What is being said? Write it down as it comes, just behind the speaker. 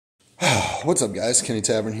What's up, guys? Kenny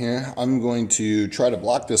Tavern here. I'm going to try to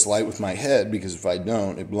block this light with my head because if I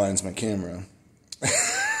don't, it blinds my camera.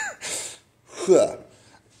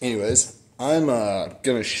 Anyways, I'm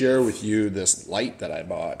going to share with you this light that I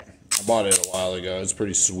bought. I bought it a while ago. It's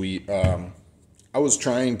pretty sweet. I was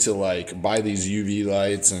trying to buy these UV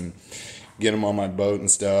lights and get them on my boat and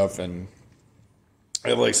stuff, and I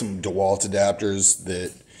have some DeWalt adapters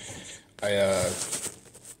that God,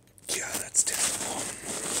 that's terrible.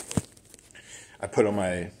 I put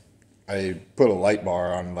a light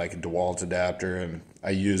bar on a DeWalt adapter, and I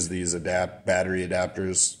use these battery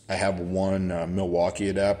adapters. I have one Milwaukee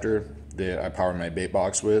adapter that I power my bait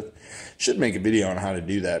box with. Should make a video on how to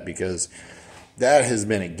do that because that has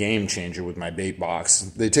been a game changer with my bait box.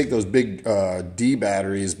 They take those big D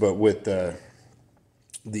batteries, but with the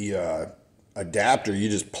adapter, you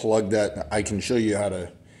just plug that. I can show you how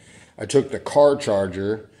to. I took the car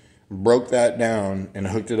charger, broke that down, and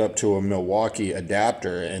hooked it up to a Milwaukee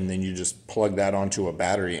adapter, and then you just plug that onto a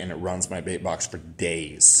battery, and it runs my bait box for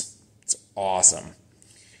days. It's awesome,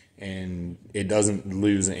 and it doesn't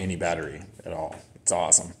lose any battery at all. It's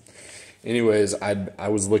awesome. Anyways, I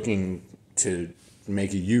was looking to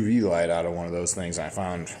make a UV light out of one of those things. I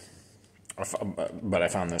found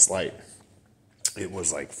this light. It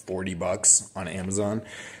was like $40 on Amazon.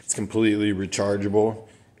 It's completely rechargeable.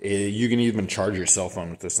 You can even charge your cell phone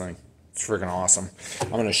with this thing. It's freaking awesome. I'm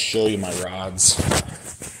going to show you my rods.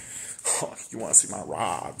 Oh, you want to see my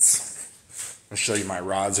rods? I'll show you my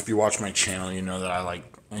rods. If you watch my channel, you know that I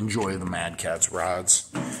enjoy the Mad KATZ rods.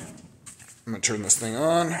 I'm going to turn this thing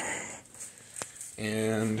on.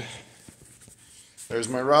 And there's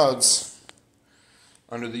my rods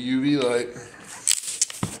under the UV light.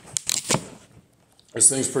 This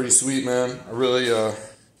thing's pretty sweet, man. I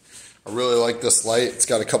really like this light. It's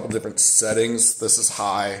got a couple different settings. This is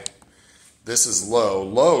high. This is low.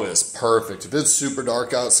 Low is perfect. If it's super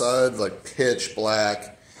dark outside, like pitch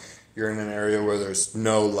black, you're in an area where there's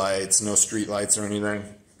no lights, no street lights or anything.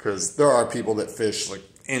 Because there are people that fish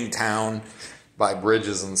in town by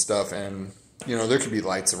bridges and stuff, and there could be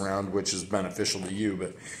lights around, which is beneficial to you.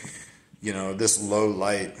 But this low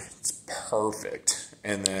light, it's perfect.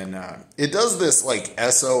 And then it does this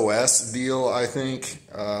SOS deal, I think.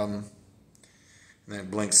 And then it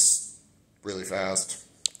blinks really fast.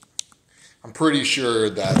 I'm pretty sure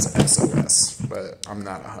that's SOS, but I'm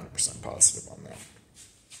not 100% positive on that.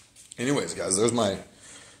 Anyways, guys, there's my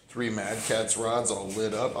 3 Mad KATZ rods all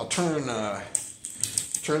lit up. I'll turn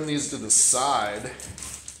these to the side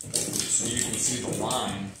so you can see the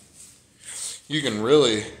line. You can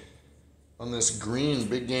really, on this green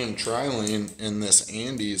big game trilene in this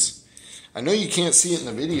Andes, I know you can't see it in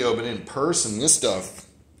the video, but in person, this stuff,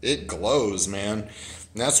 it glows, man.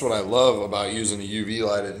 And that's what I love about using a UV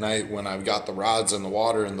light at night when I've got the rods in the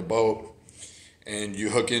water in the boat and you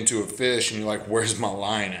hook into a fish and you're like, where's my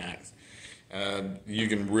line at? You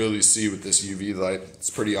can really see with this UV light. It's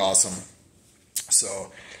pretty awesome.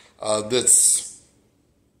 So that's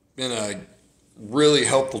been a really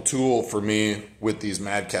helpful tool for me with these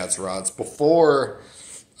Mad KATZ rods. Before,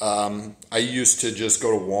 I used to just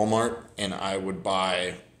go to Walmart and I would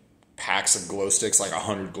buy packs of glow sticks,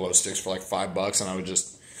 100 glow sticks for $5, and I would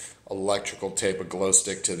just electrical tape a glow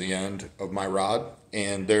stick to the end of my rod.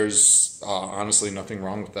 And there's honestly nothing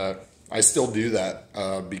wrong with that. I still do that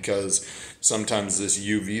because sometimes this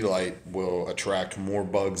UV light will attract more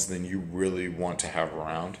bugs than you really want to have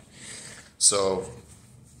around. So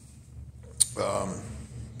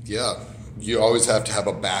yeah, you always have to have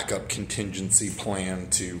a backup contingency plan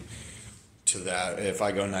to that. If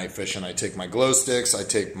I go night fishing, I take my glow sticks, I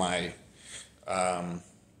take my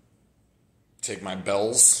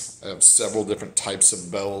bells. I have several different types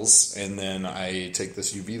of bells, and then I take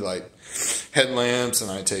this UV light, headlamps,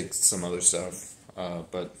 and I take some other stuff.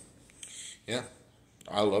 But yeah,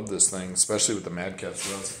 I love this thing, especially with the Mad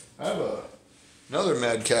KATZ rods. I have another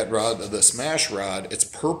Mad KATZ rod, the Smash rod. It's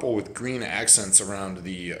purple with green accents around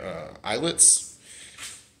the eyelets.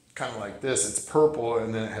 Kind of like this. It's purple,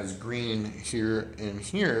 and then it has green here,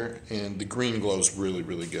 and the green glows really,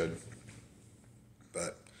 really good.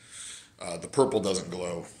 But the purple doesn't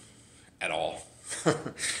glow at all.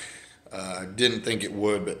 Didn't think it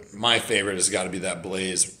would, but my favorite has got to be that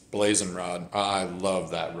blazing rod. I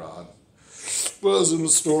love that rod. When I was in the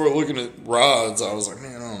store looking at rods, I was like,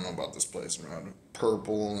 man, I don't know about this blazing rod.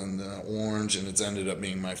 Purple and orange, and it's ended up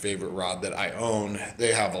being my favorite rod that I own.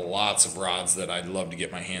 They have lots of rods that I'd love to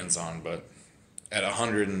get my hands on, but at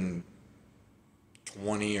 $120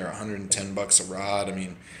 or $110 a rod, I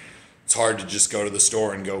mean, it's hard to just go to the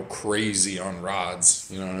store and go crazy on rods.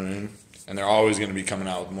 You know what I mean? And they're always going to be coming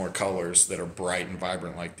out with more colors that are bright and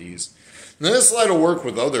vibrant like these. And then this light will work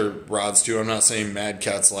with other rods too. I'm not saying Mad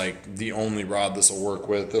Cat's like the only rod this will work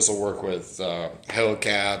with. This will work with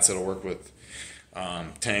KATZ. It'll work with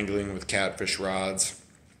tangling with Catfish rods.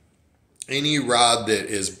 Any rod that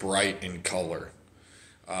is bright in color.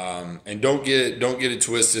 And don't get it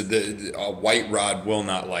twisted. A white rod will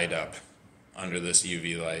not light up under this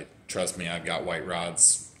UV light. Trust me, I've got white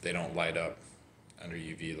rods. They don't light up under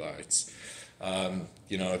UV lights.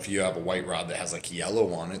 You know, if you have a white rod that has like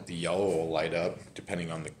yellow on it, the yellow will light up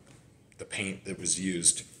depending on the paint that was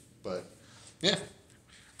used. But yeah,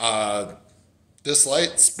 this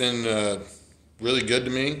light's been really good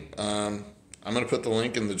to me. I'm going to put the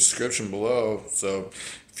link in the description below. So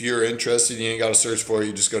if you're interested, you ain't got to search for it.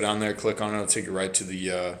 You just go down there, click on it. It'll take you right to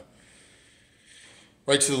the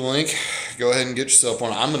link. Go ahead and get yourself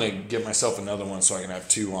one. I'm going to get myself another one so I can have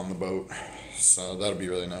two on the boat. So that'll be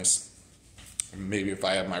really nice. Maybe if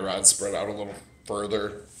I have my rods spread out a little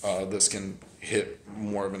further, this can hit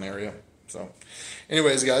more of an area. So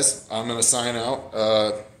anyways, guys, I'm going to sign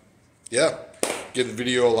out. Yeah, give the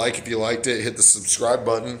video a like if you liked it. Hit the subscribe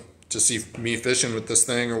button to see me fishing with this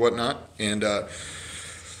thing or whatnot. And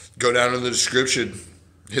go down in the description,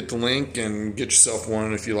 hit the link, and get yourself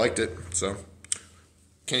one if you liked it. So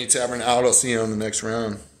Kenny Tavern out. I'll see you on the next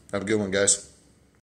round. Have a good one, guys.